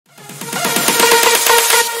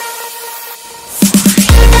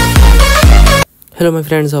Hello my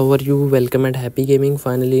friends, how are you? Welcome at Happy Gaming.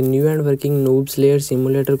 Finally new and working noob SLAYER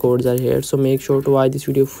simulator codes are here, so make sure to watch this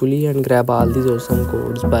video fully and grab all these awesome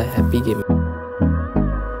codes by Happy Gaming.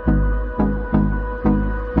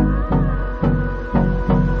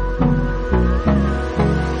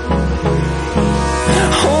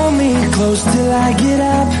 Hold me close till I get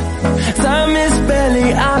up. Time is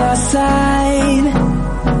barely on our side.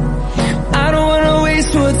 I don't wanna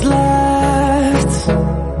waste what's left.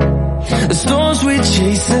 The storms we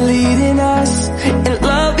chase are leading us, and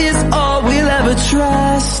love is all we'll ever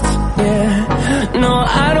trust. Yeah, no,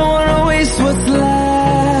 I don't wanna waste what's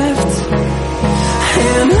left.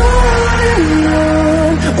 And on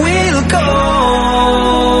we'll go,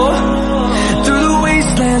 through the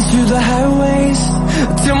wastelands, through the highways,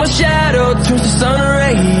 till my shadow turns to sun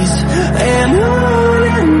rays. And on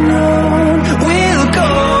we'll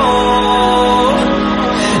go,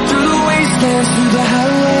 through the wastelands, through the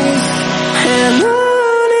highways, and on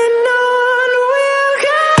we'll go.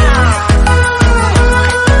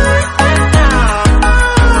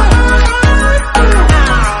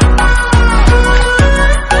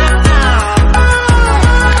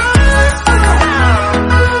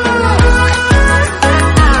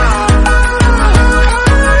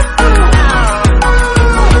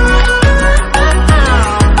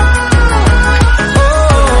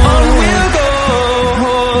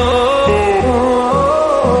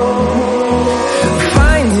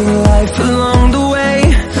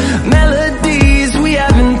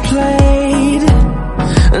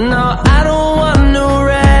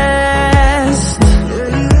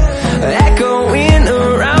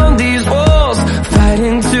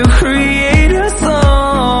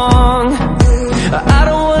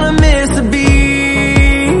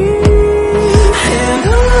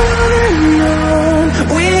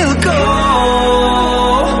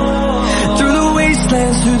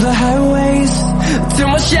 Through the highways, till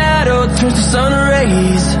my shadow turns to sun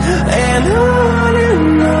rays. And on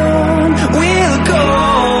we'll go,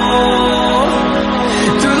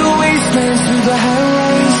 through the wastelands, through the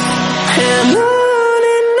highways, and on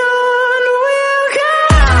we'll go.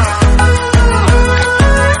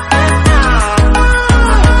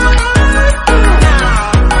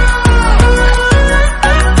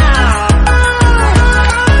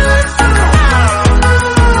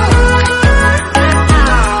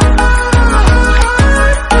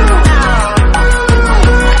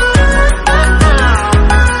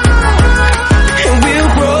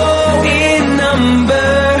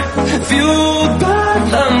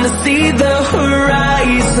 See the